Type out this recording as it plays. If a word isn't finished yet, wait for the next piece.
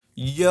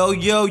Yo,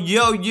 yo,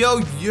 yo,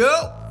 yo,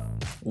 yo!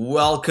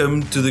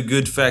 Welcome to the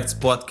Good Facts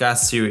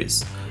podcast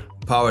series,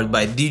 powered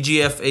by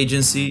DGF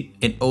Agency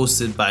and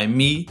hosted by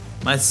me,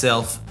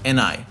 myself, and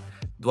I,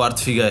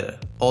 Duarte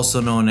Figueira, also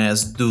known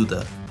as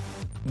Duda.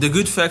 The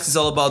Good Facts is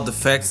all about the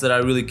facts that I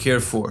really care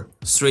for,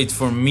 straight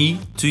from me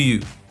to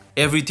you.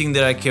 Everything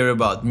that I care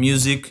about: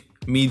 music,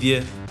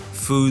 media,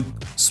 food,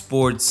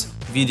 sports,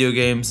 video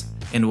games,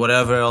 and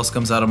whatever else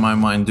comes out of my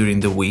mind during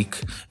the week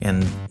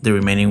and the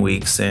remaining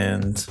weeks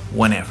and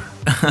whenever.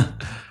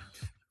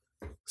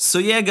 So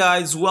yeah,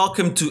 guys,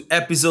 welcome to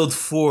episode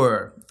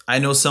 4. I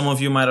know some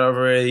of you might have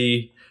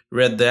already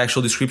read the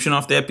actual description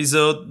of the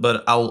episode,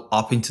 but I'll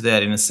hop into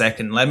that in a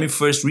second. Let me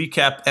first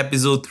recap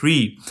episode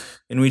 3,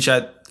 in which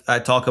I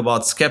talk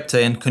about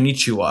Skepta and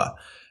Konnichiwa.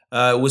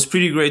 It was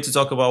pretty great to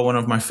talk about one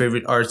of my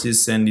favorite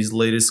artists and his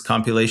latest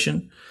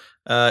compilation.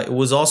 It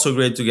was also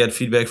great to get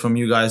feedback from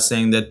you guys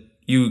saying that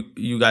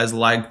you guys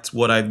liked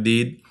what I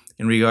did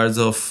in regards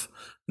of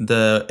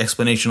the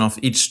explanation of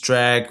each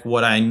track,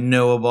 what I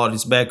know about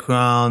his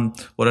background,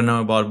 what I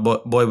know about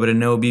Boy But I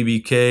Know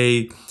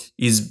BBK,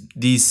 his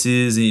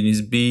disses and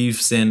his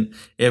beefs, and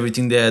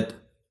everything that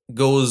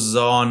goes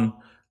on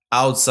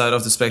outside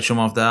of the spectrum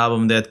of the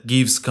album that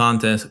gives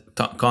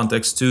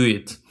context to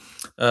it.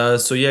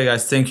 So yeah,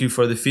 guys, thank you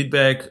for the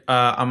feedback.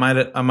 I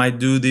might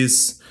do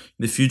this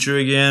in the future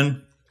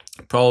again.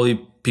 Probably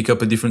pick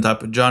up a different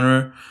type of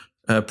genre.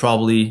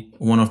 Probably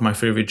one of my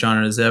favorite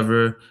genres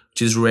ever,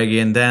 which is reggae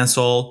and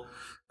dancehall.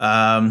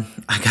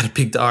 I gotta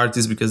pick the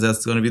artist because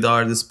that's gonna be the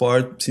hardest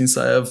part, since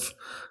I have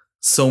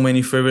so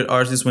many favorite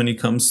artists when it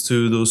comes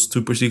to those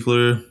two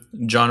particular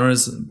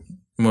genres,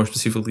 more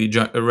specifically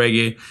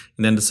reggae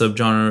and then the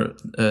subgenre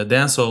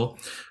dancehall.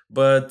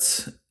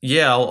 But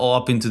yeah, I'll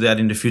hop into that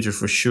in the future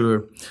for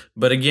sure.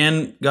 But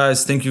again,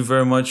 guys, thank you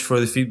very much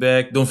for the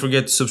feedback. Don't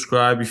forget to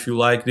subscribe if you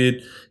liked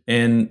it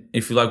and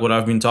if you like what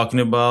I've been talking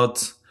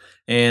about.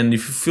 And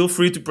if you feel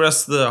free to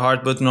press the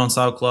heart button on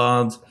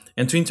SoundCloud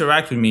and to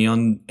interact with me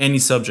on any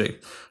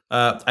subject.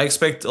 I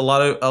expect a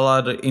lot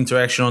of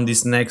interaction on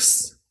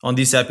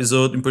this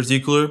episode in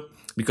particular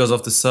because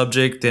of the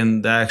subject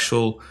and the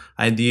actual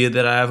idea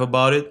that I have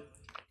about it.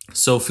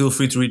 So feel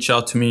free to reach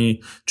out to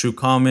me through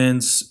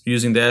comments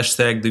using the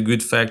hashtag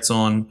 #TheGoodFacts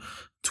on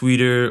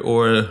Twitter,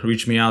 or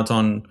reach me out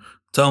on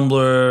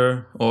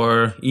Tumblr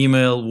or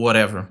email,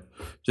 whatever.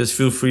 Just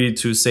feel free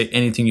to say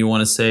anything you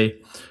want to say.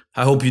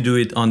 I hope you do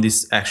it on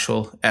this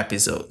actual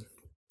episode.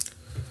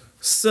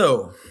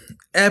 So,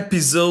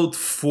 episode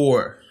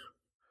 4.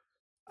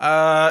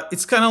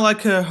 It's kind of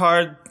like a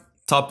hard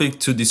topic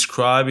to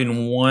describe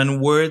in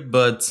one word,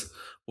 but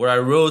what I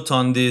wrote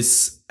on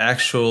this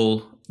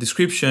actual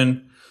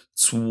description,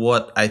 it's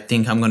what I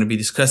think I'm going to be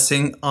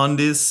discussing on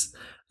this.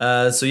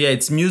 So yeah,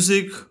 it's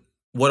music.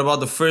 What about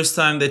the first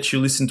time that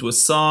you listen to a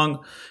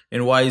song,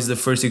 and why is the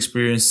first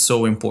experience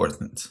so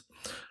important?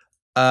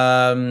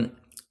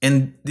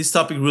 And this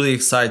topic really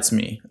excites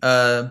me.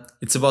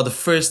 It's about the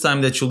first time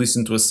that you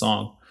listen to a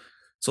song.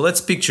 So let's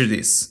picture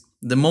this.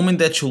 The moment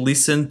that you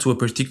listen to a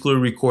particular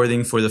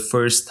recording for the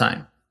first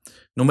time,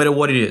 no matter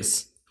what it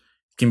is.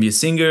 It can be a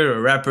singer,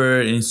 a rapper,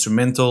 an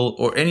instrumental,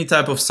 or any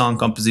type of song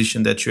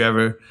composition that you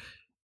ever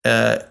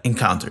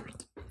encountered.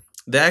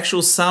 The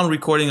actual sound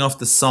recording of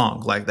the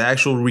song, like the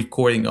actual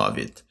recording of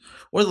it,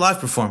 or the live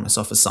performance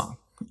of a song.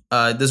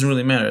 It doesn't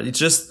really matter. It's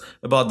just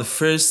about the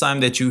first time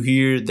that you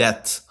hear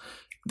that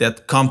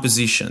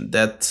composition,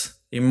 that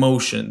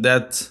emotion,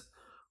 that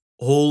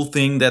whole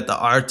thing that the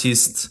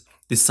artist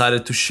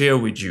decided to share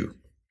with you.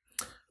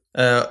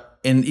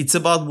 And it's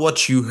about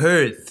what you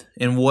heard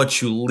and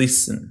what you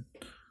listen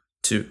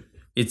to.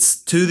 It's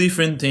two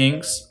different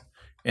things,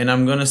 and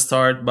I'm gonna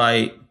start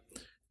by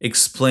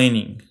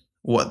explaining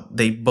what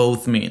they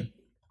both mean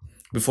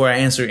before I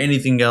answer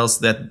anything else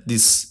that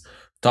this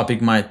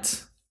topic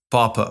might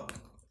pop up.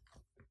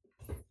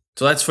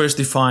 So let's first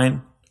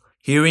define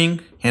hearing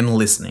and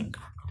listening.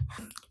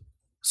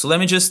 So let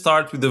me just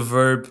start with the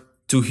verb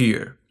to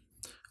hear.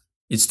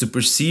 It's to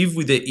perceive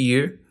with the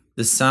ear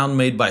the sound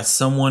made by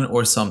someone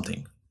or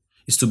something.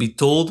 It's to be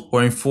told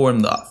or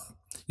informed of.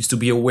 It's to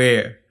be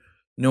aware,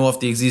 know of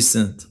the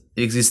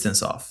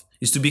existence of.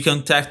 It's to be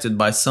contacted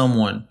by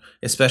someone,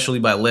 especially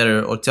by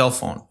letter or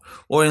telephone.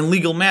 Or in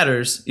legal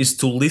matters, is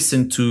to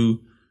listen to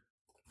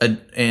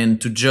and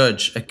to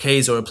judge a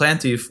case or a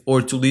plaintiff,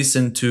 or to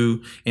listen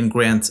to and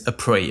grant a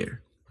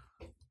prayer.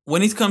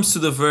 When it comes to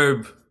the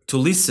verb to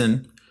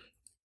listen,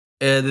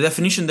 the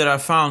definition that I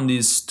found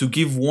is to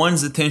give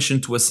one's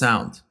attention to a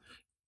sound,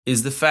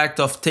 is the fact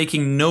of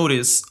taking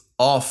notice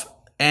of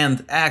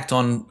and act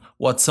on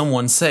what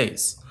someone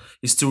says,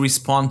 is to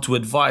respond to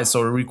advice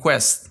or a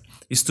request,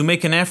 is to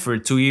make an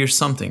effort to hear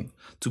something,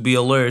 to be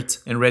alert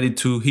and ready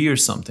to hear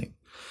something.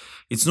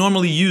 It's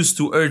normally used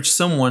to urge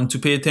someone to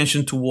pay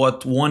attention to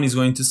what one is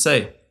going to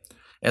say.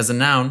 As a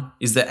noun,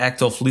 is the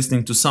act of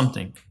listening to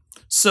something.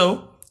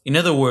 So, in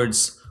other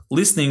words,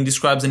 listening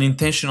describes an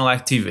intentional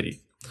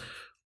activity.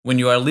 When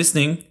you are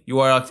listening, you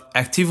are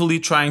actively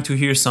trying to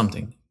hear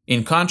something.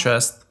 In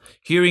contrast,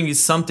 hearing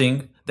is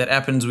something that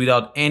happens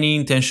without any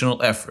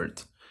intentional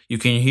effort. You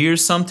can hear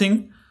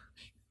something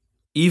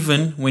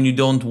even when you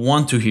don't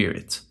want to hear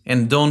it,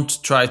 and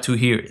don't try to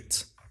hear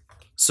it.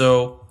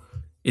 So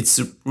it's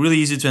really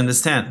easy to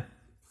understand.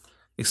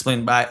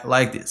 Explained by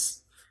like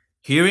this.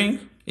 Hearing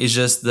is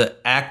just the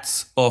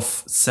act of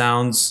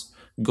sounds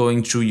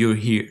going through your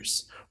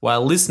ears,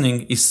 while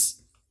listening is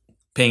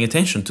paying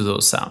attention to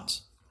those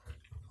sounds.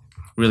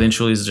 Really and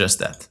truly is just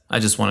that. I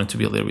just wanted to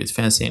be a little bit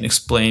fancy and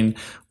explain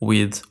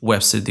with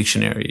Webster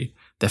Dictionary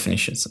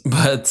definitions.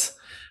 But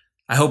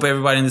I hope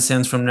everybody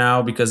understands from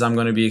now, because I'm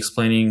going to be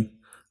explaining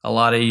a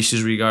lot of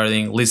issues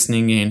regarding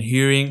listening and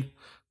hearing.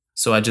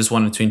 So I just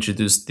wanted to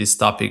introduce this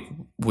topic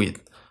with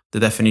the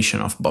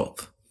definition of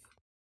both.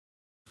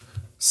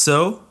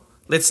 So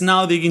let's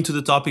now dig into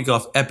the topic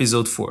of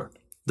episode 4,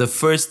 the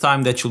first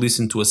time that you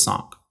listen to a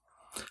song.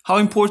 How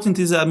important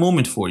is that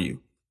moment for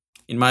you?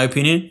 In my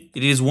opinion,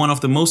 it is one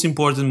of the most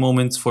important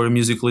moments for a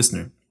music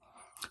listener.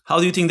 How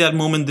do you think that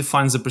moment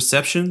defines the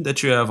perception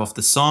that you have of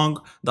the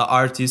song, the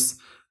artist,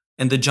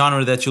 and the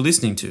genre that you're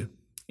listening to?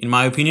 In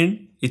my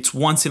opinion, it's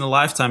once in a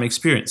lifetime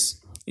experience.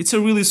 It's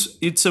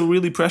a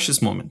really precious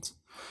moment.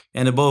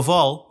 And above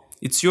all,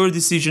 it's your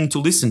decision to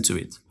listen to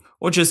it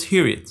or just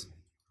hear it.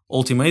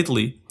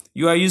 Ultimately,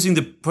 you are using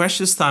the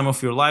precious time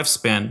of your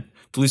lifespan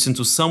to listen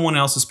to someone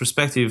else's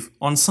perspective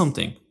on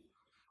something.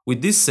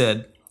 With this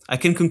said, I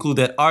can conclude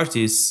that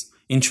artists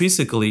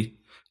intrinsically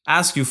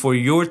ask you for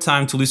your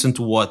time to listen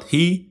to what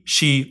he,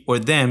 she, or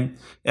them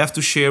have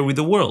to share with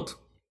the world.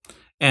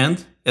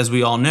 And, as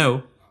we all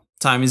know,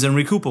 time is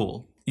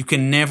unrecoupable. You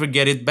can never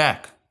get it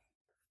back.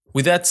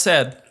 With that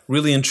said,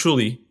 really and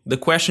truly, the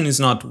question is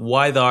not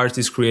why the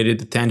artist created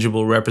the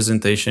tangible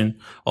representation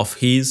of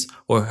his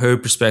or her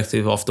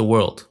perspective of the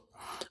world,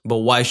 but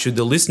why should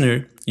the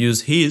listener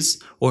use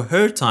his or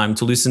her time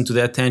to listen to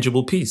that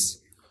tangible piece?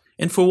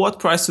 And for what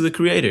price to the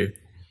creator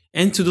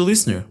and to the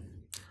listener?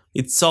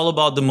 It's all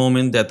about the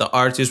moment that the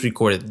artist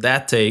recorded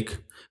that take,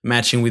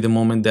 matching with the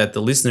moment that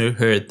the listener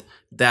heard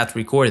that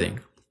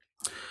recording.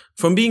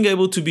 From being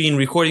able to be in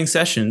recording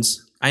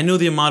sessions, I know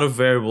the amount of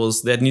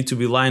variables that need to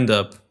be lined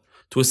up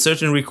to a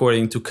certain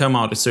recording to come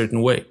out a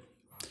certain way.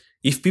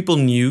 If people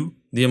knew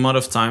the amount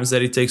of times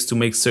that it takes to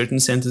make certain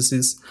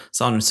sentences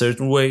sound a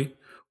certain way,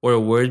 or a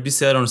word be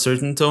said on a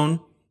certain tone,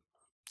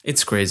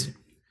 it's crazy.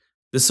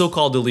 The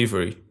so-called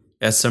delivery,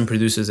 as some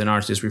producers and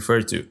artists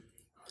refer to.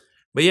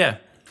 But yeah,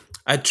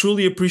 I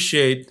truly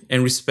appreciate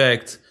and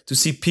respect to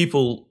see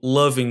people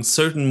loving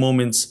certain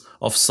moments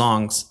of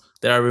songs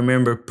that I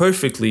remember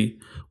perfectly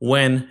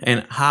when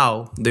and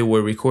how they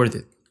were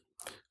recorded.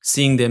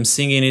 Seeing them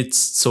singing it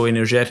so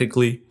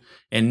energetically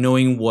and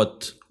knowing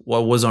what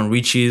was on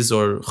Richie's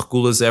or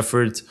Regula's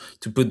effort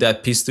to put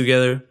that piece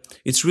together,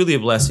 it's really a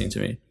blessing to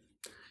me.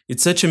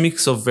 It's such a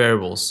mix of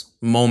variables,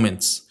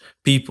 moments,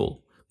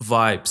 people,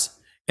 vibes,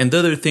 and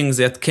other things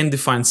that can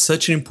define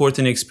such an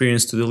important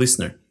experience to the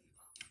listener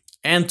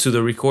and to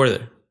the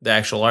recorder, the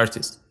actual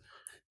artist.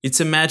 It's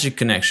a magic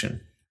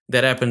connection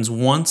that happens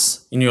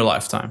once in your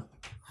lifetime.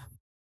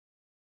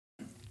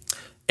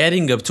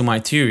 Adding up to my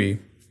theory,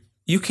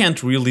 you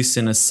can't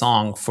re-listen a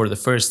song for the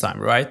first time,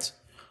 right?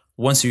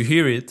 Once you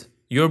hear it,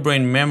 your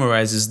brain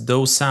memorizes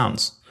those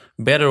sounds,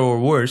 better or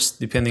worse,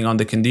 depending on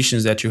the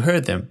conditions that you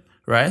heard them,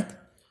 right?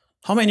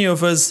 How many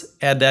of us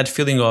had that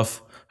feeling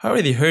of, I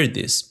already heard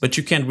this, but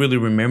you can't really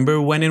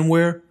remember when and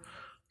where?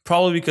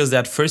 Probably because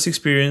that first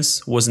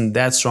experience wasn't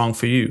that strong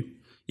for you.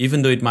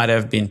 Even though it might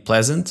have been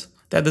pleasant,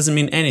 that doesn't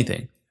mean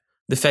anything.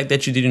 The fact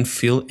that you didn't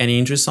feel any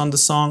interest on the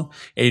song,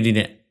 and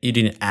you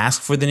didn't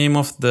ask for the name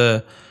of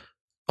the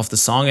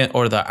song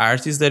or the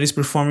artist that is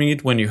performing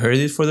it when you heard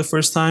it for the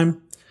first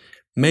time,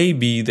 may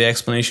be the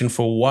explanation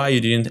for why you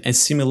didn't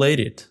assimilate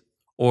it.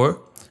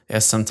 Or,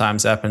 as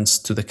sometimes happens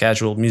to the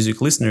casual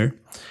music listener,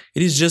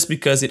 it is just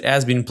because it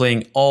has been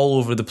playing all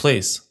over the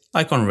place,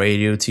 like on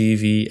radio,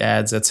 TV,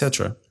 ads,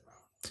 etc.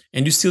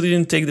 And you still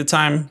didn't take the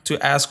time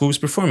to ask who is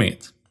performing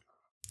it.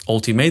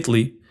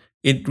 Ultimately,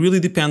 it really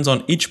depends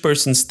on each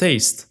person's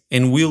taste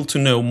and will to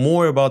know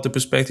more about the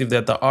perspective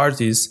that the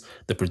artist,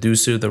 the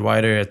producer, the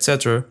writer,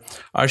 etc.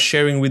 are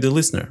sharing with the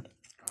listener.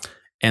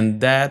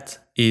 And that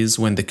is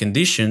when the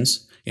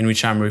conditions, in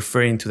which I'm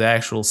referring to the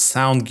actual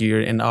sound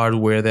gear and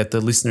hardware that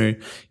the listener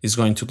is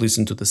going to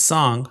listen to the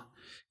song,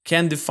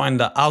 can define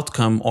the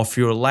outcome of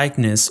your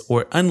likeness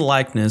or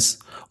unlikeness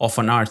of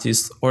an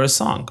artist or a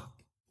song.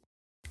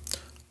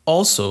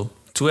 Also,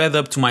 to add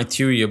up to my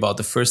theory about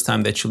the first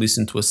time that you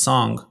listen to a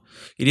song,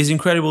 it is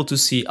incredible to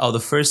see how the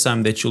first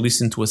time that you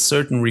listen to a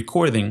certain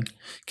recording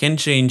can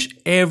change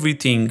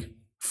everything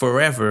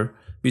forever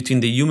between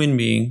the human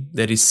being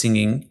that is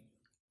singing,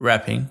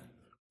 rapping,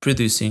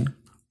 producing,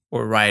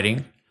 or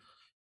writing,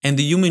 and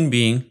the human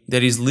being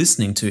that is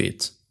listening to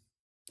it.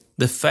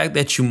 The fact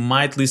that you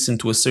might listen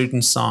to a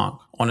certain song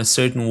on a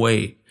certain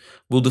way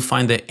will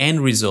define the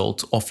end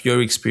result of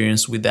your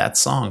experience with that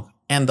song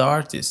and the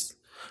artist,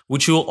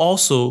 which will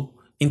also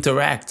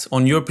interact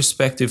on your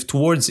perspective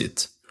towards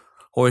it,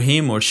 or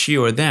him or she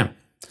or them,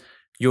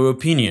 your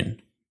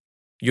opinion,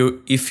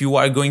 if you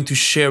are going to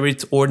share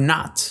it or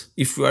not,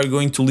 if you are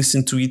going to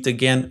listen to it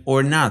again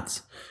or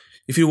not,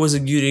 if it was a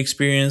good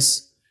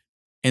experience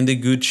and a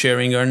good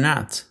sharing or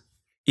not.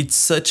 It's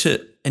such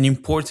an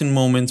important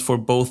moment for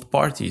both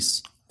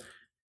parties.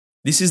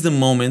 This is the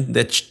moment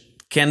that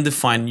can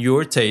define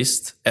your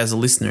taste as a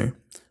listener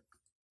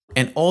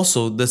and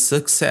also the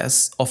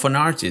success of an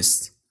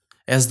artist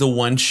as the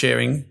one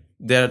sharing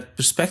their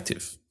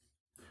perspective.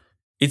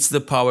 It's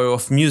the power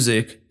of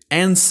music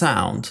and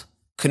sound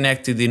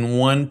connected in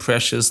one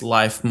precious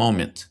life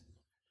moment.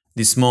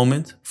 This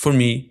moment, for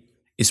me,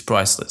 is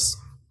priceless.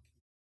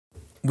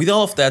 With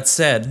all of that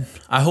said,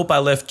 I hope I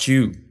left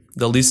you,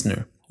 the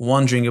listener,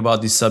 wondering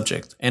about this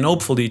subject and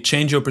hopefully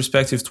change your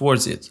perspective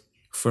towards it.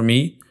 For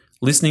me,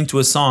 listening to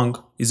a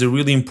song is a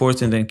really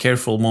important and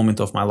careful moment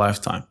of my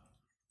lifetime.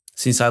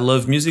 Since I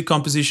love music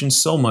composition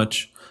so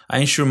much, I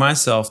ensure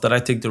myself that I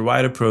take the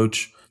right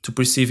approach to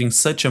perceiving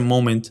such a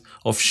moment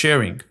of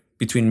sharing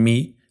between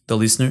me, the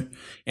listener,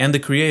 and the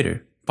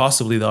creator,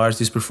 possibly the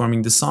artist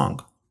performing the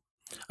song.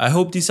 I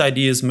hope these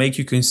ideas make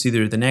you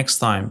consider the next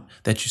time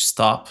that you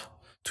stop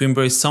to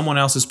embrace someone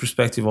else's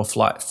perspective of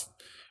life,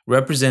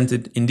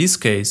 represented in this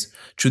case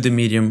through the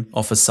medium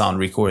of a sound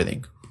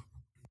recording.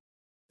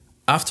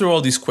 After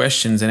all these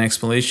questions and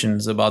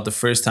explanations about the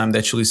first time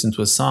that you listened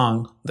to a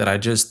song that I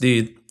just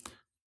did,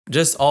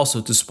 just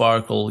also to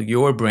sparkle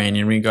your brain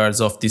in regards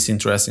of this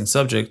interesting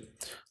subject,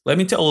 let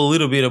me tell a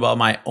little bit about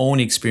my own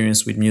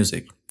experience with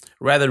music,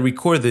 rather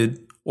recorded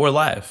or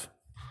live.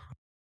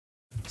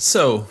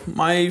 So,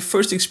 my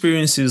first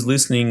experiences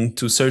listening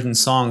to certain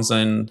songs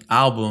and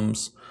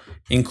albums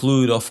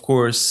include, of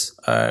course,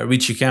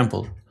 Richie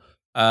Campbell.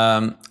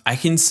 I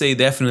can say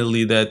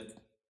definitely that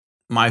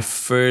my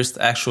first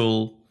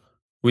actual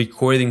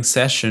recording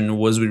session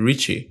was with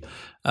Richie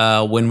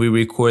when we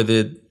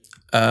recorded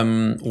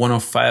one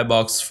of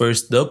Firebox's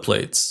first dub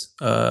plates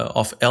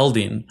of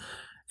Eldin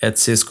at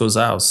Cisco's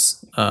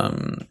house.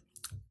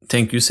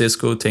 Thank you,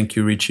 Cisco. Thank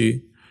you,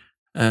 Richie.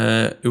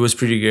 It was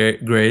pretty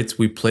great.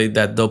 We played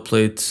that dub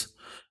plate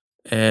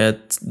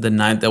at the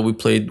night that we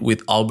played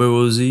with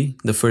Alberosi,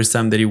 the first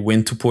time that he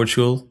went to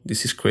Portugal.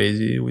 This is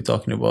crazy. We're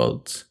talking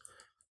about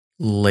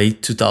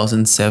late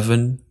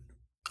 2007,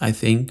 I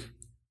think.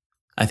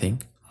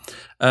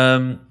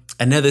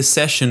 Another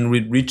session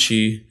with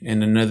Richie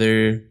and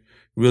another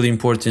really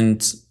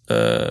important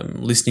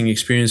listening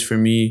experience for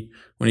me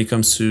when it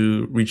comes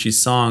to Richie's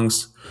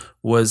songs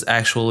was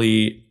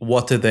actually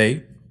What a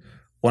Day,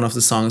 one of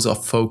the songs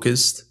of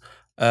Focused,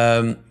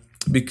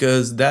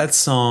 because that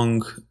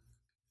song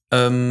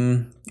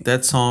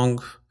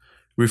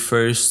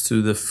refers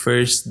to the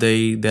first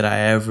day that I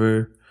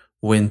ever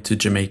went to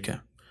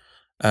Jamaica.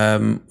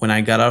 When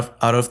I got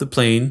out of the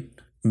plane,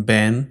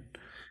 Ben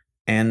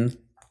and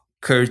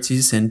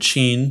Curtis and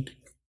Chin,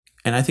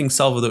 and I think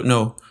Salvador,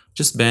 no,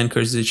 just Ben,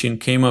 Curtis, and Chin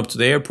came up to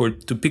the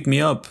airport to pick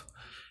me up.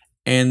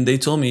 And they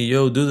told me,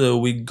 yo, Duda,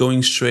 we're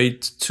going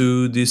straight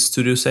to this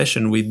studio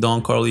session with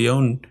Don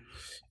Corleone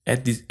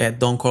at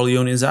Don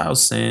Corleone's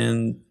house.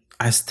 And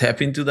I step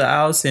into the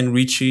house and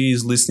Richie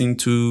is listening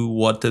to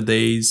What a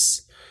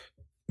Day's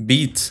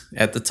beat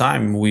at the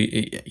time.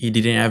 He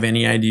didn't have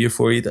any idea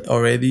for it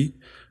already.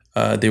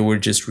 They were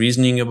just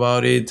reasoning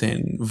about it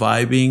and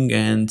vibing,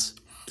 and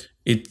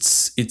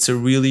it's a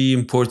really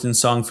important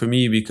song for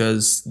me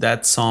because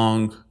that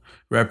song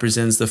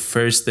represents the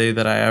first day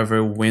that I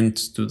ever went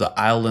to the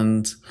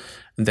island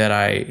that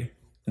I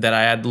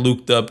had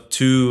looked up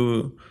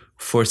to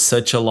for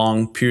such a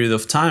long period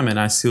of time, and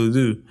I still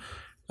do.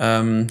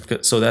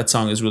 So that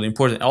song is really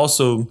important.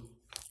 Also,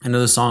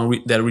 another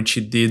song that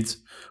Richie did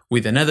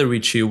with another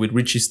Richie, with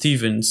Richie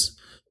Stevens,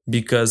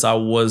 because I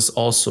was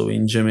also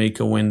in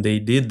Jamaica when they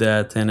did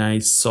that, and I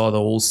saw the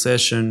whole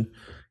session,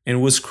 and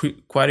it was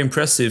quite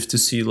impressive to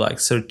see like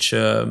such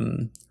a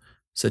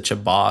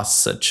boss,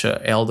 such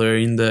a elder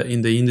in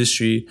the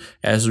industry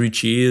as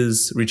Richie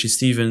is, Richie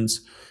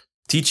Stevens,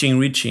 teaching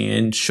Richie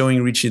and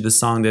showing Richie the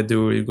song that they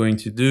were going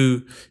to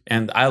do.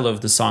 And I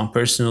love the song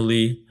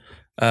personally.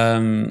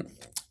 And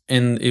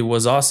it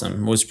was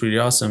awesome. It was pretty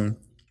awesome.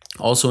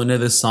 Also,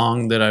 another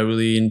song that I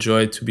really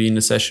enjoyed to be in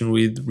a session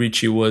with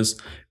Richie was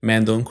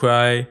Man Don't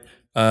Cry,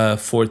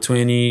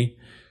 420,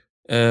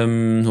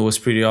 who was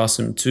pretty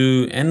awesome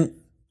too. And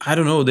I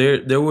don't know,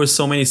 there were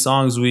so many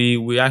songs.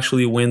 We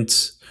actually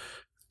went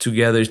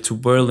together to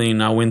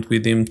Berlin. I went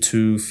with him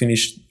to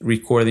finish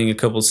recording a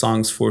couple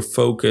songs for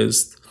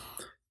Focused,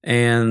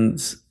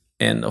 and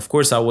of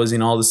course I was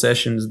in all the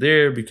sessions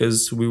there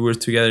because we were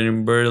together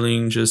in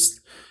Berlin. Just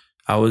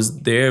I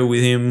was there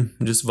with him,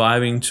 just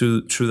vibing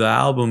through the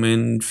album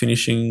and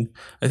finishing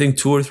I think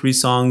 2 or 3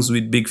 songs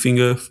with Big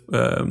Finger,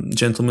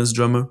 Gentleman's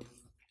Drummer.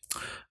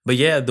 But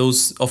yeah,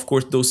 those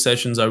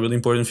sessions are really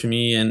important for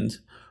me, and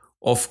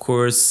of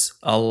course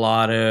a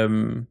lot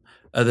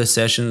other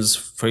sessions.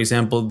 For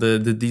example,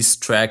 the diss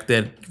track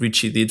that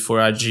Richie did for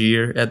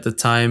Agir at the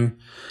time,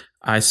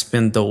 I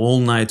spent the whole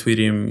night with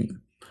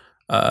him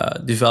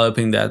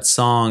developing that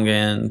song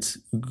and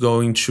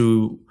going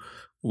through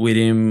with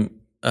him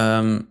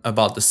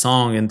about the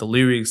song and the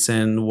lyrics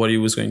and what he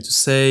was going to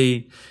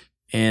say.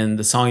 And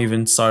the song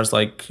even starts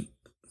like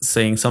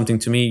saying something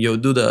to me, yo,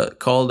 do the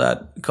call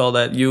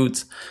that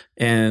youth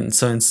and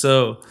so and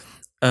so.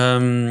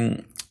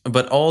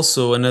 But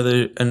also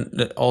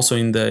also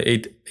in the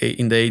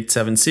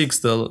 876,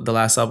 the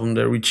last album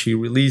that Richie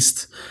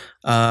released,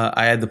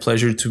 I had the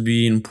pleasure to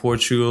be in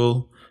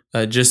Portugal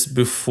just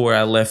before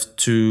I left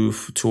to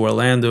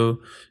Orlando,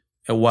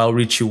 while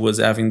Richie was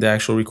having the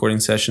actual recording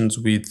sessions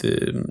with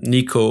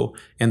Nico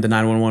and the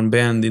 911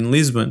 band in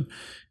Lisbon,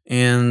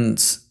 and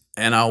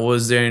I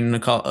was there in a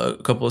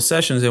couple of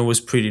sessions. And it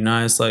was pretty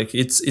nice. Like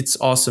it's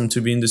awesome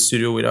to be in the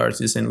studio with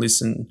artists and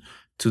listen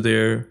to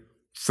their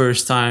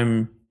first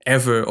time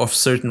ever of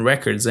certain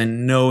records,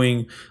 and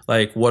knowing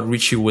like what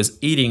Richie was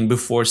eating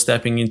before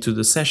stepping into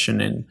the session,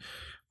 and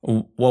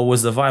what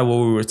was the vibe,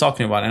 what we were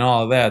talking about, and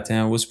all of that.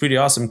 And it was pretty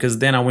awesome, because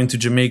then I went to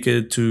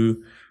Jamaica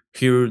to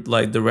hear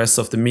like the rest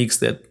of the mix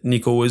that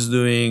Nico was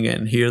doing,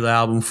 and hear the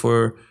album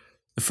for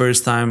the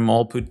first time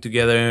all put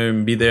together,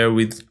 and be there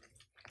with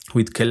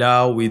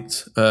Kalau,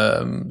 with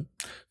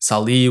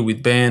Salih,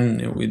 with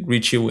Ben, with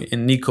Richie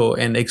and Nico,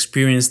 and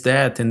experience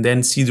that, and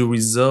then see the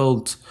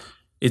result.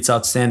 It's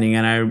outstanding,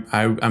 and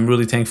I'm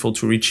really thankful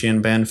to Richie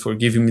and Ben for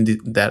giving me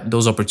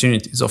those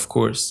opportunities, of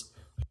course.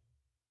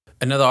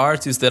 Another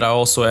artist that I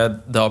also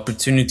had the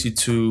opportunity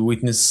to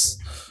witness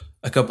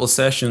a couple of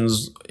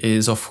sessions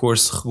is, of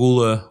course,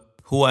 Regula,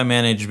 who I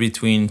managed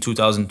between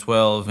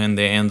 2012 and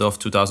the end of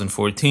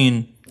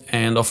 2014.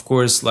 And of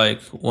course,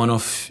 like one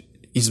of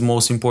his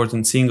most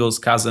important singles,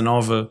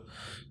 Casanova,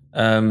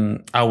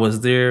 I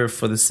was there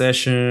for the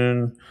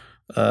session.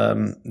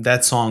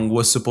 That song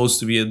was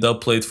supposed to be a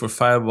dub plate for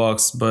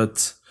Firebox,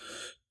 but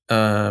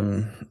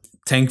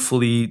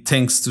thankfully,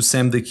 thanks to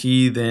Sam the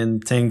Kid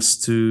and thanks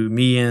to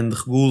me and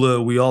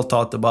Regula, we all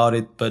thought about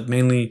it. But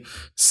mainly,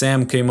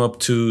 Sam came up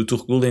to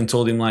Regula and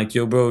told him like,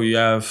 "Yo, bro,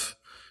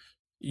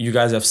 you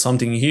guys have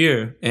something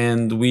here,"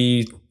 and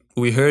we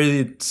heard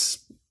it.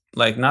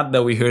 Like, not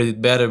that we heard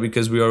it better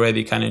because we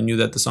already kind of knew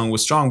that the song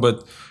was strong,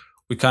 but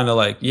we kind of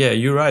like, yeah,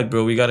 you're right,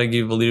 bro. We got to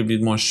give a little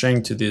bit more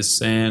strength to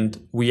this. And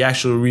we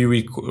actually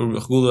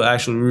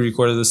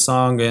re-recorded the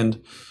song, and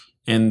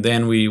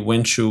then we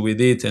went through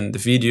with it and the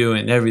video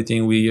and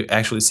everything. We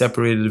actually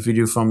separated the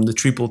video from the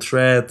triple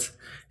threat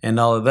and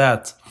all of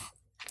that,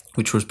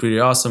 which was pretty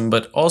awesome.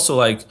 But also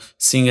like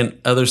singing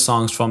other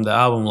songs from the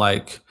album,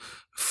 like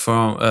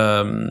from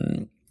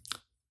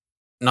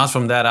not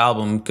from that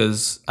album,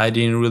 because I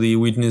didn't really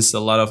witness a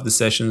lot of the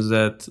sessions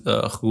that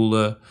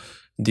Regula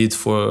did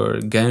for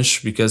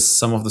Gansh, because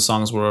some of the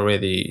songs were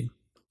already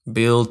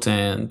built,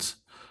 and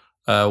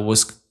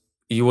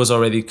he was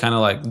already kind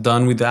of like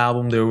done with the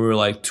album. There were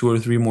like 2 or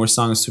 3 more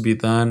songs to be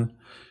done.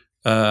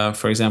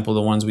 For example,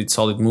 the ones with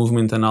Solid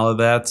Movement and all of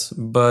that.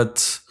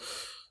 But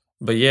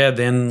yeah,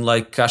 then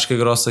like Casca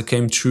Grossa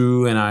came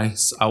through, and I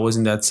was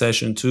in that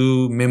session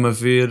too. Mema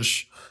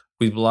Verde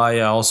with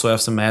Blaya, I also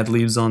have some ad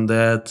libs on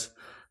that.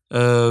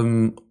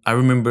 I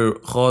remember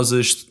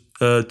Rosas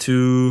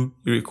too.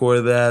 We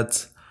recorded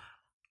that.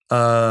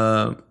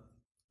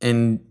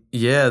 And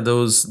yeah,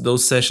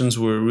 those sessions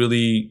were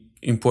really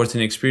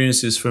important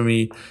experiences for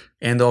me.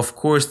 And of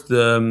course,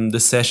 the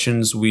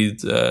sessions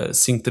with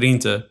Sync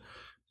 30,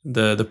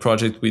 the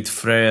project with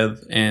Fred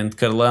and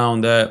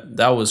Carlão,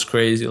 that was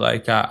crazy.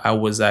 Like I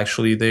was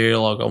actually there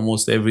like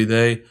almost every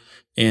day,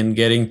 and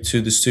getting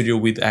to the studio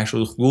with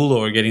actual Regula,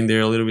 or getting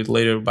there a little bit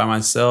later by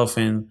myself,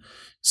 and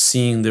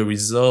seeing the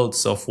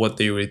results of what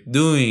they were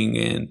doing,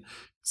 and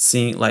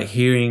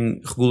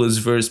hearing Regula's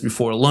verse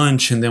before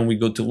lunch, and then we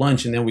go to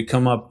lunch, and then we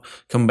come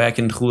back,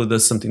 and Regula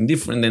does something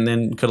different, and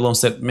then Carlão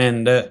said,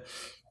 "Man,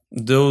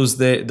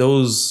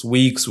 those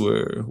weeks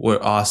were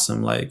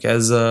awesome." Like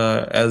as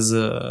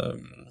a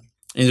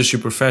industry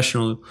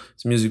professional,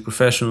 as a music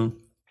professional,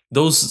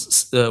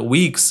 those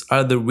weeks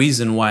are the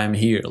reason why I'm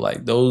here.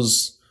 Like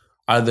those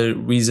are the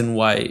reason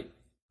why.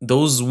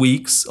 Those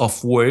weeks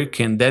of work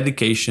and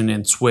dedication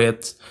and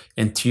sweat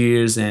and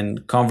tears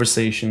and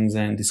conversations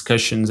and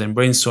discussions and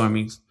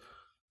brainstormings,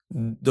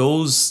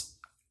 those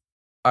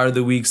are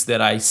the weeks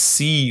that I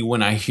see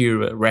when I hear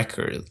a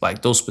record,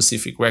 like those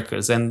specific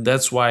records. And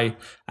that's why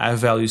I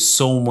value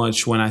so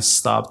much when I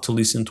stop to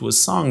listen to a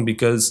song,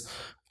 because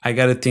I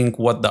got to think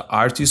what the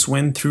artist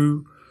went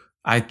through.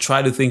 I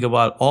try to think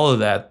about all of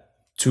that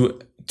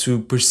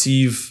to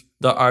perceive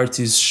the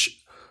artist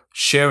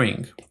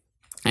sharing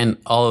and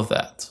all of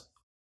that.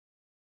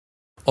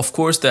 Of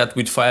course, that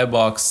with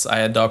Firebox, I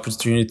had the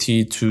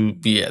opportunity to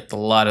be at a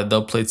lot of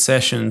dubplate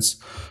sessions.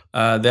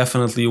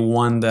 Definitely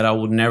one that I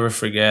would never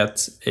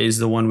forget is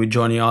the one with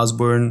Johnny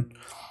Osborne.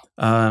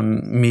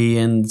 Me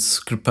and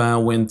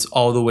Crepin went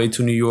all the way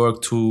to New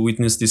York to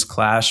witness this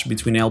clash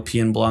between LP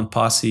and Blonde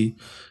Posse.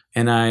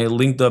 And I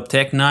linked up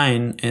Tech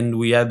Nine, and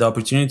we had the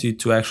opportunity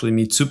to actually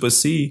meet Super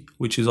C,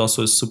 which is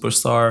also a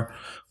superstar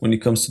when it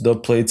comes to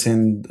dubplates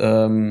and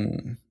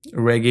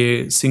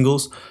reggae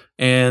singles.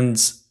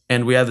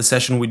 And we had a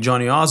session with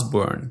Johnny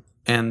Osborne,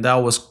 and that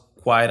was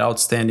quite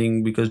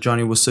outstanding because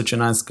Johnny was such a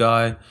nice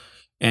guy,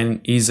 and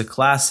he's a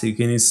classic,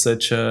 and he's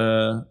such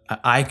an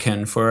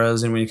icon for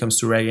us. And when it comes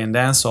to reggae and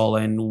dancehall,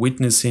 and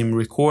witness him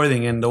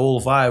recording, and the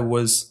whole vibe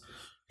was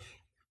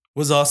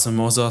Was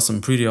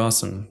awesome, pretty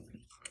awesome.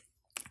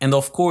 And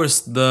of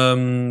course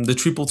the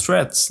triple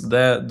threats,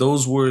 that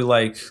those were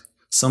like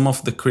some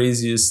of the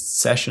craziest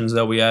sessions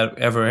that we had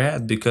ever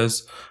had,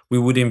 because we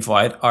would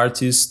invite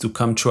artists to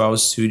come to our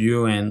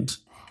studio and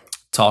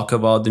talk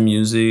about the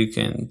music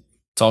and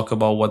talk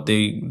about what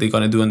they're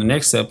gonna do in the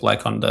next step,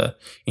 like on the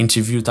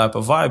interview type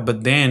of vibe.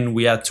 But then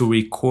we had to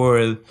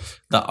record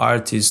the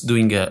artist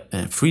doing a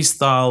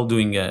freestyle,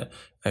 doing a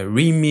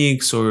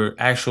remix, or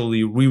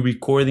actually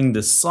re-recording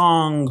the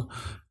song.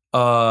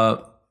 uh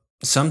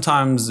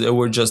Sometimes it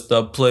were just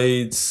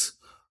upplates.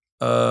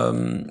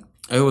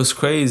 It was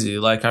crazy.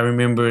 Like I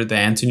remember the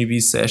Anthony B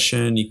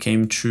session, he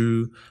came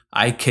true.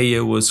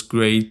 Ikea was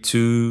great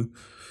too.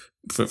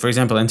 For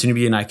example, Anthony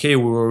B and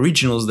Ikea were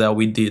originals that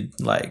we did.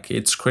 Like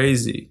it's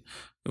crazy.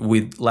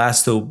 With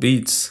Last Hope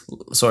Beats,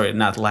 sorry,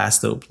 not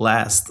Last Hope,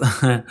 Last.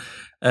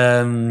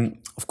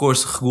 Of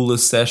course,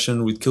 Regula's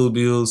session with Kill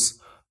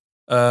Bills.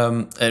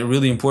 A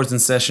really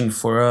important session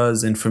for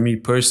us and for me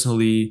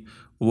personally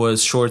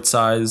was Short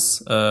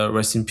Size.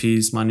 Rest in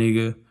peace, my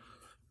nigga.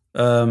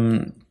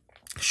 Um,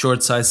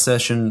 Short Size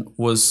session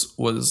was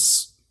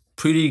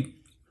pretty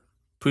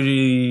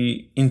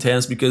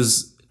intense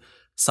because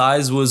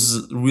Size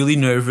was really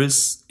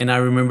nervous, and I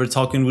remember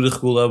talking with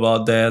Regula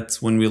about that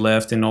when we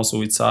left, and also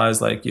with Size,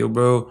 like, yo,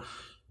 bro,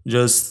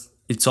 just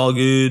it's all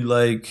good.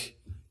 Like,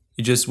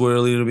 you just were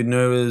a little bit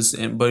nervous,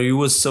 and but it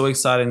was so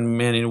exciting,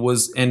 man. It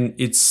was, and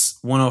it's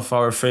one of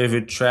our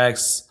favorite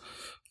tracks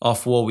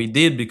of what we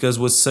did because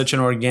it was such an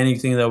organic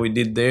thing that we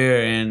did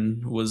there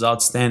and was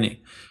outstanding.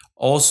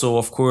 Also,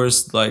 of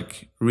course,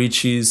 like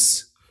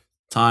Richie's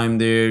time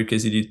there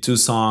because he did two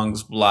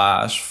songs,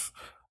 Blash,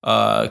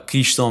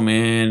 Cristo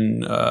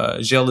Man,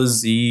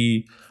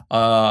 Jealousy,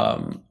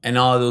 and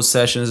all those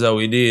sessions that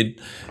we did.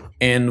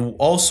 And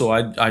also,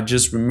 I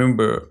just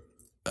remember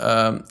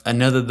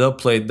another dub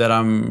plate that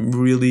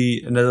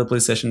another play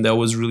session that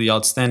was really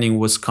outstanding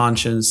was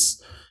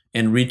Conscience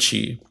and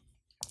Richie.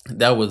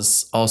 That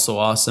was also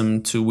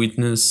awesome to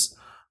witness.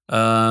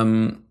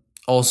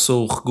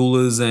 Also,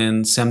 Regula's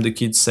and Sam the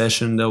Kid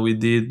session that we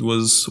did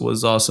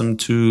was awesome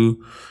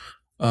too.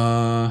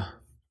 Uh,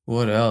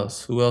 what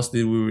else? Who else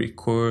did we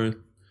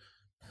record?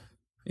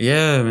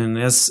 Yeah, man.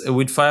 As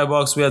with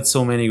Firebox, we had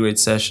so many great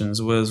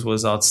sessions.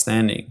 Was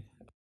outstanding.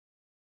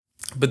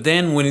 But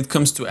then when it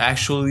comes to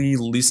actually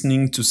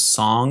listening to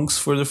songs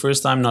for the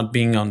first time, not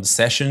being on the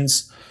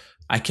sessions,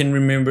 I can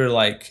remember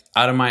like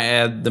out of my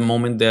head the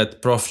moment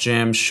that Prof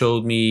Jam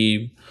showed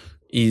me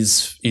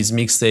his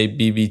mixtape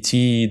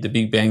BBT, The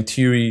Big Bang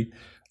Theory.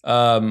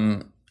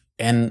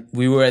 And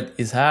we were at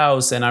his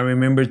house, and I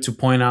remember to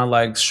point out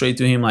like straight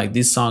to him, like,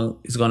 this song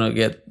is gonna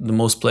get the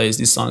most plays,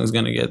 this song is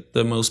gonna get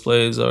the most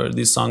plays, or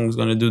this song is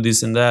gonna do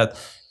this and that.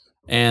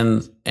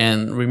 And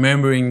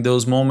remembering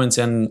those moments,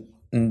 and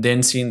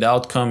then seeing the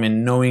outcome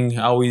and knowing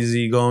how is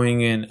he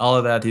going and all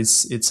of that,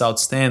 it's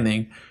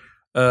outstanding.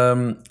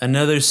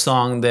 Another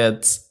song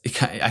that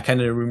I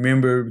kind of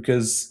remember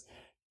because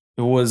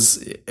it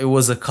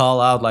was a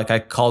call out, like I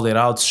called it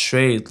out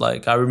straight.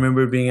 Like I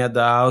remember being at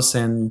the house,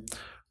 and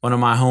one of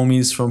my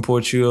homies from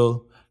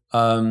Portugal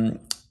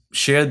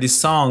shared this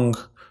song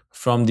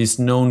from this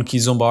known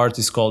kizomba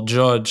artist called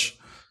George,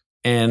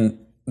 and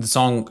the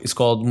song is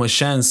called Uma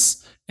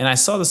Chance. And I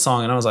saw the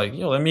song and I was like,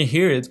 yo, let me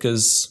hear it,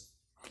 because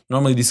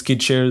normally this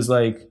kid shares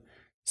like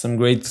some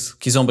great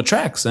kizomba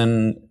tracks.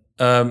 And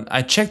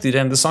I checked it,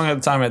 and the song at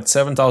the time had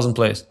 7,000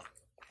 plays.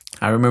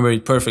 I remember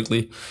it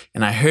perfectly,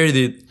 and I heard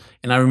it,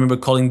 and I remember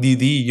calling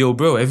DD, yo,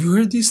 bro, have you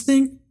heard this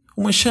thing?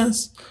 Uma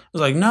Chance? I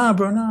was like, nah,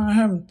 bro, nah, I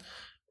haven't.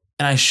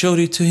 And I showed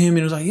it to him, and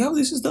he was like, yo,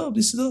 this is dope,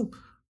 this is dope.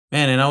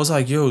 Man, and I was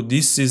like, yo,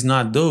 this is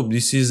not dope.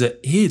 This is a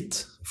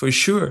hit for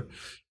sure.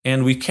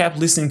 And we kept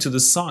listening to the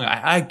song.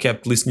 I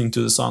kept listening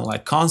to the song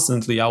like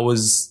constantly. I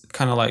was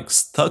kind of like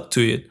stuck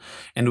to it.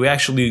 And we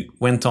actually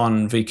went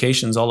on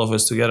vacations, all of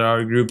us together,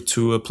 our group,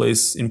 to a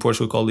place in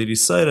Portugal called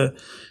Ericeira.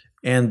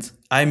 And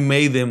I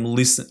made them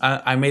listen.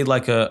 I made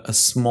like a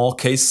small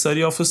case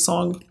study of a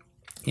song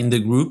in the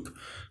group.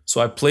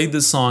 So I played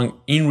the song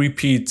in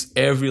repeat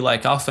every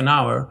like half an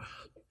hour.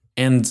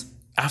 And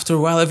after a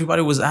while,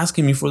 everybody was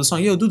asking me for the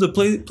song. Yo, dude,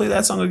 play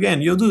that song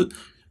again. Yo, dude.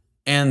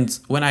 And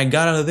when I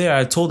got out of there,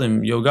 I told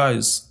him, yo,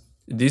 guys,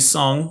 this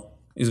song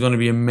is going to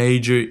be a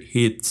major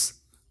hit.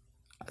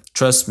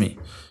 Trust me.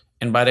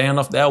 And by the end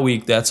of that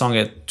week, that song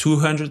had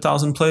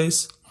 200,000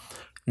 plays.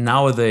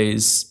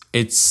 Nowadays,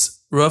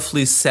 it's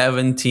roughly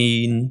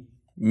 17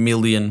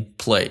 million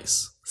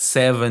plays.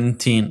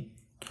 17.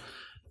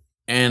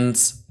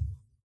 And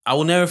I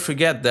will never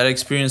forget that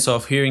experience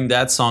of hearing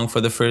that song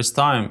for the first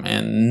time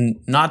and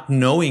not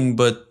knowing,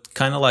 but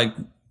kind of like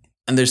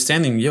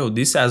understanding, yo,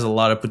 this has a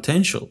lot of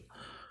potential.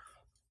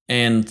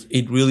 And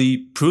it really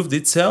proved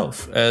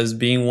itself as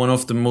being one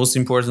of the most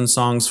important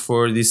songs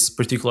for this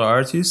particular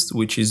artist,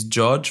 which is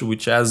George,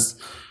 which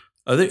has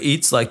other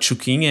hits like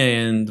Chuquinha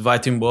and Vai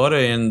Embora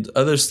and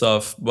other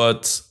stuff.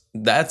 But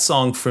that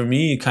song for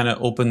me kind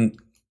of opened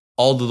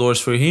all the doors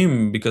for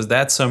him, because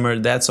that summer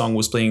that song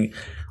was playing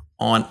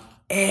on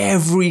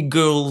every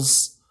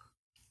girl's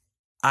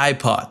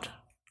iPod,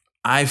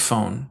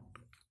 iPhone,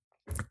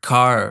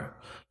 car,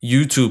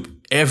 YouTube,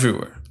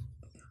 everywhere.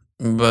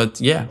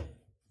 But yeah,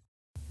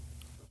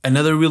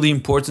 another really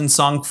important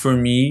song for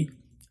me,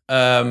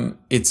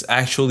 it's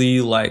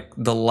actually like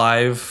the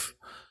live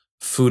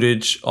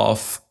footage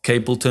of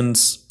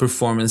Capleton's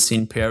performance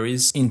in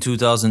Paris in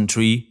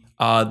 2003.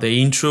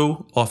 The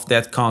intro of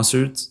that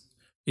concert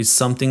is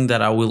something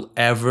that I will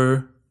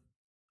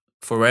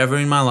forever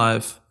in my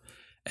life,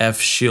 have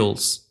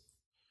chills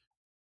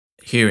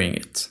hearing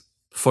it.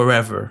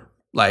 Forever.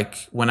 Like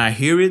when I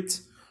hear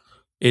it,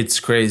 it's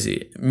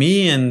crazy.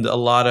 Me and a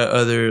lot of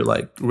other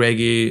like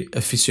reggae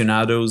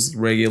aficionados,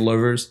 reggae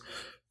lovers,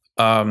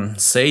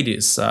 say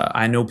this.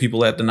 I know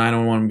people at the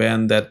 911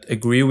 band that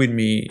agree with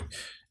me.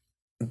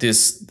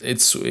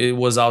 It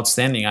was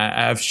outstanding.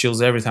 I have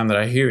chills every time that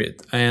I hear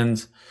it.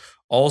 And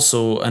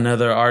also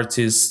another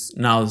artist,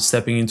 now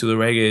stepping into the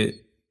reggae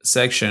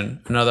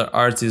section, another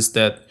artist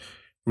that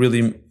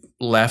really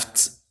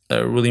left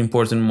a really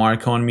important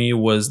mark on me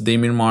was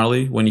Damian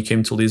Marley when he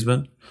came to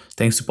Lisbon,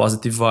 thanks to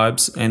Positive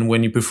Vibes. And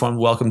when he performed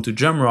Welcome to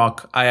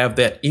Jamrock, I have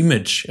that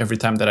image every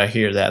time that I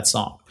hear that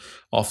song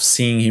of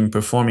seeing him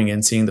performing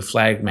and seeing the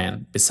flag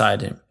man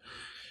beside him.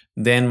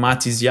 Then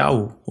Matiz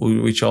Yao,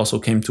 which also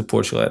came to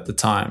Portugal at the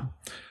time.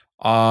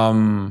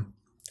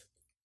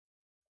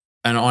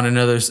 And on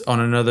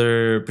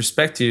another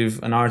perspective,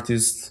 an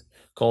artist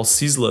called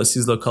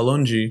Sisla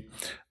Kalonji,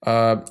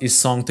 his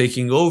song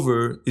 "Taking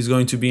Over" is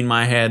going to be in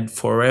my head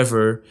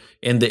forever.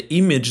 And the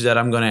image that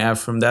I'm gonna have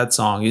from that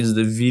song is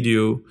the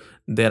video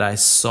that I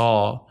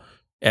saw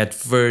at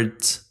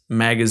Vert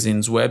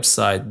magazine's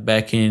website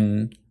back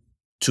in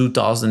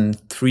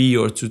 2003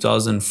 or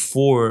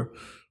 2004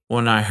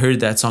 when I heard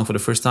that song for the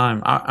first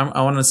time.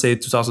 I want to say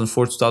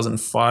 2004,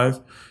 2005,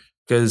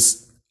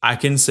 because I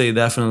can say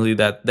definitely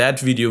that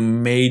that video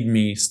made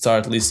me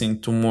start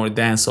listening to more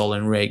dancehall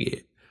and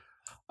reggae.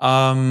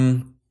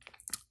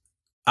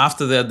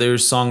 After that,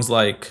 there's songs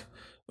like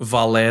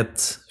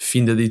Valete,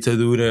 Fim da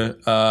Ditadura.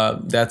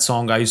 That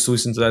song, I used to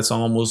listen to that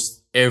song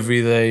almost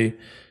every day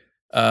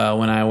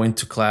when I went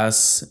to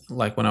class,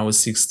 like when I was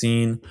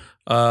 16.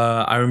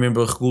 I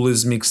remember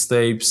Regula's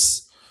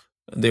mixtapes.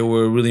 They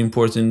were really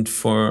important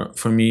for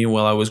me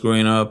while I was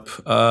growing up.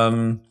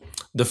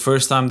 The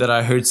first time that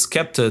I heard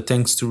Skepta,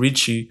 thanks to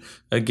Richie,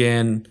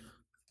 again,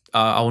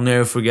 I'll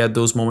never forget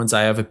those moments.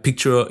 I have a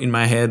picture in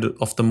my head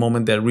of the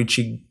moment that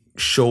Richie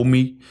showed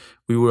me.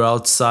 We were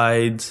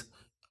outside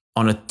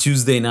on a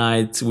Tuesday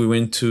night. We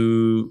went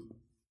to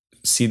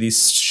see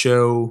this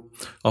show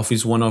of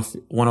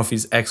one of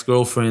his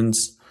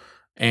ex-girlfriends,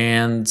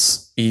 and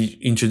he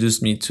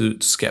introduced me to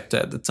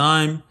Skepta at the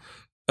time.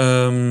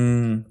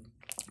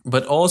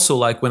 But also,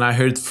 like when I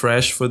heard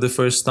Fresh for the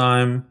first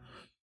time,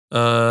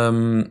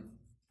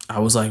 I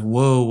was like,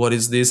 whoa, what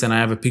is this? And I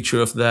have a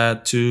picture of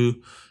that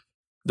too.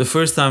 The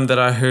first time that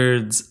I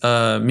heard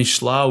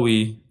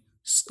Mishlawi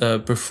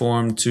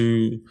perform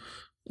to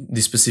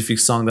the specific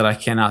song that I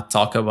cannot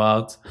talk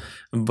about,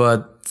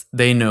 but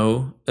they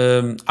know,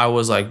 I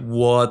was like,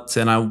 what?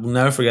 And I will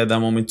never forget that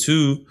moment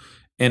too.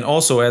 And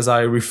also, as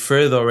I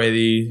referred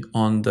already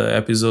on the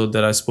episode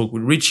that I spoke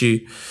with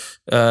Richie,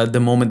 the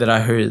moment that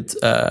I heard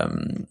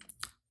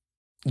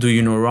Do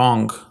You Know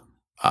Wrong,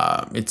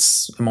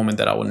 it's a moment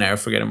that I will never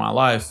forget in my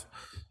life.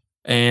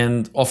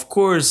 And of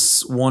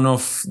course, one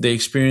of the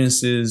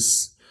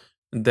experiences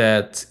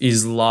that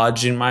is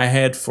lodged in my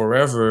head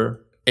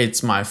forever,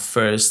 it's my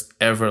first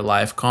ever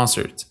live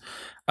concert.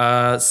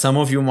 Some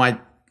of you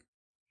might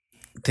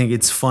think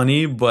it's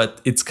funny,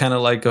 but it's kind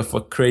of like of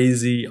a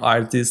crazy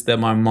artist that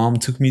my mom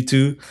took me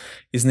to.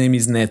 His name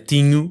is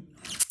Netinho,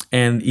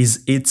 and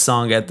his hit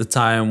song at the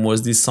time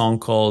was this song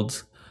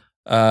called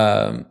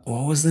what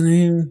was the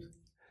name?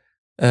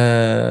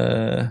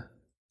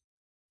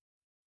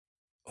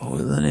 What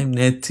was the name?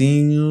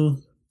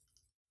 Netinho.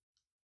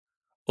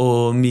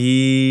 Oh,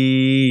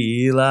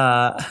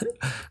 Mila.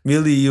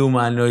 Mil e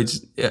uma noite.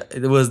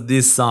 It was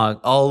this song.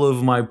 All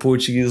of my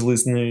Portuguese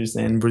listeners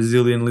and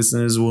Brazilian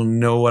listeners will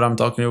know what I'm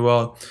talking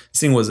about.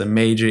 This thing was a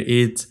major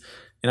hit.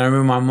 And I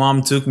remember my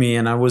mom took me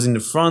and I was in the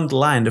front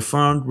line, the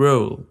front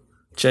row,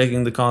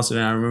 checking the concert.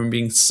 And I remember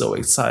being so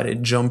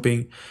excited,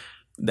 jumping.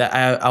 That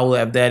I will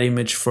have that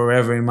image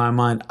forever in my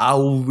mind. I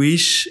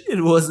wish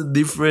it was a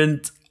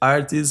different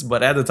artist,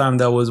 but at the time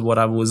that was what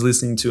I was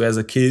listening to as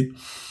a kid,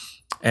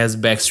 as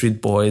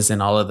Backstreet Boys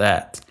and all of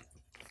that.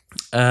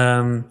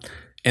 And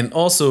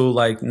also,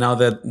 like, now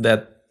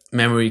that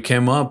memory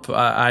came up,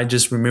 I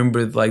just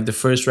remembered like the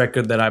first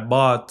record that I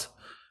bought,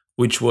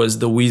 which was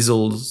the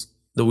Weasels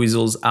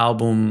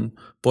album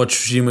Podes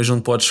Fugir Mas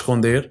Não Podes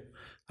Esconder.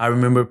 I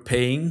remember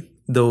paying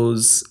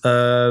those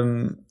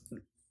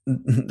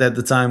at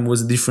the time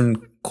was a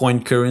different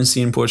coin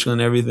currency in Portugal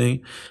and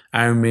everything.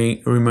 I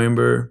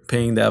remember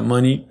paying that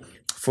money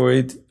for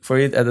it.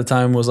 At the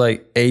time was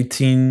like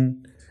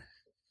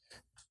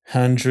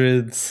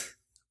 1800,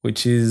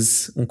 which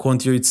is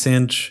 800.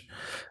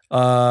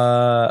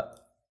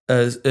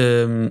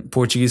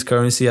 Portuguese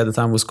currency at the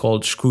time was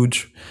called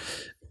escudos.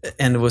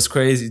 and it was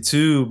crazy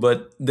too.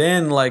 But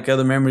then like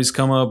other memories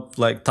come up,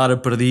 like Tara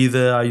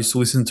Perdida. I used to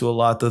listen to a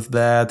lot of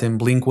that, and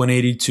Blink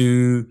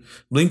 182.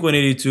 Blink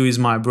 182 is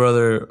my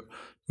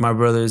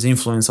brother's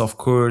influence, of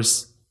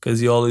course, because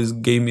he always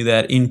gave me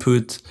that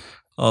input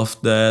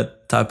of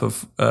that type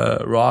of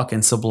rock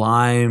and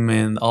Sublime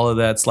and all of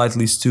that,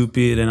 Slightly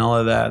Stupid and all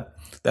of that.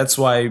 That's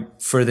why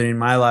further in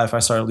my life I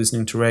started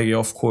listening to reggae,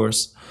 of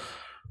course.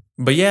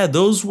 But yeah,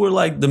 those were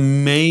like the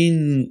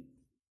main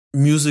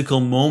musical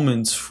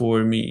moments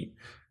for me.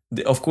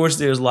 Of course,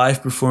 there's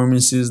live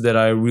performances that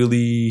I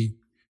really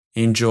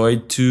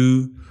enjoyed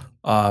too.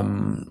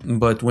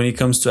 But when it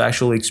comes to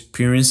actual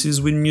experiences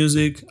with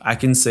music, I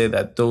can say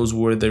that those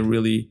were the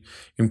really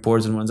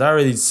important ones. I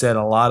already said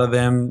a lot of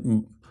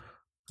them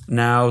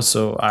now,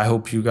 so I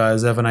hope you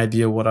guys have an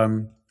idea what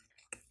I'm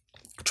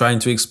trying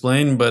to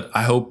explain, but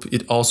I hope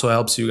it also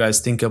helps you guys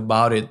think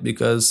about it,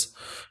 because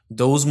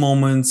those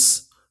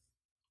moments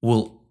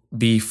will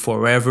be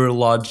forever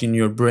lodged in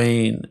your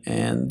brain,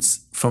 and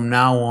from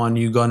now on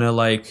you're gonna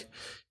like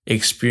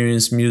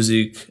experience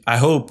music. I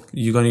hope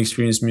you're gonna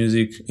experience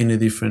music in a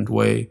different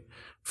way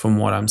from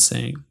what I'm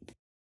saying.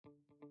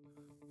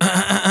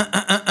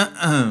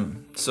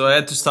 So I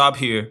had to stop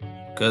here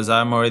because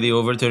I'm already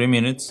over 30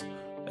 minutes,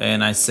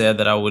 and I said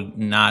that I would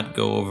not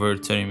go over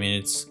 30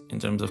 minutes in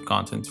terms of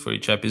content for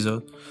each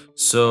episode.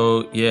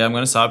 So yeah, I'm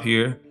gonna stop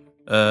here.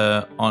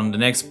 On the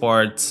next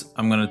part,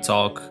 I'm gonna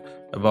talk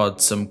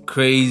about some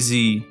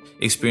crazy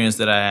experience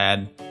that I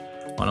had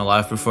on a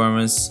live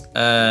performance,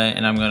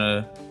 and I'm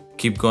gonna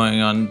keep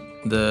going on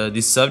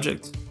this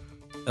subject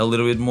a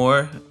little bit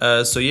more.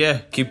 So yeah,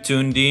 keep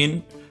tuned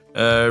in.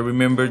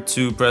 Remember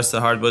to press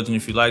the heart button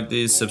if you like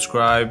this,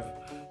 subscribe,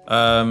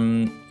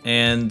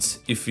 and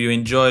if you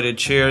enjoyed it,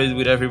 share it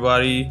with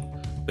everybody.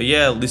 But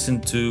yeah, listen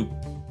to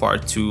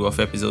part 2 of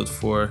episode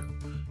 4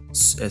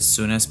 as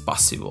soon as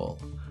possible.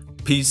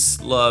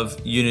 Peace, love,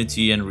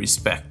 unity, and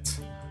respect.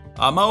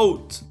 I'm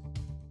out.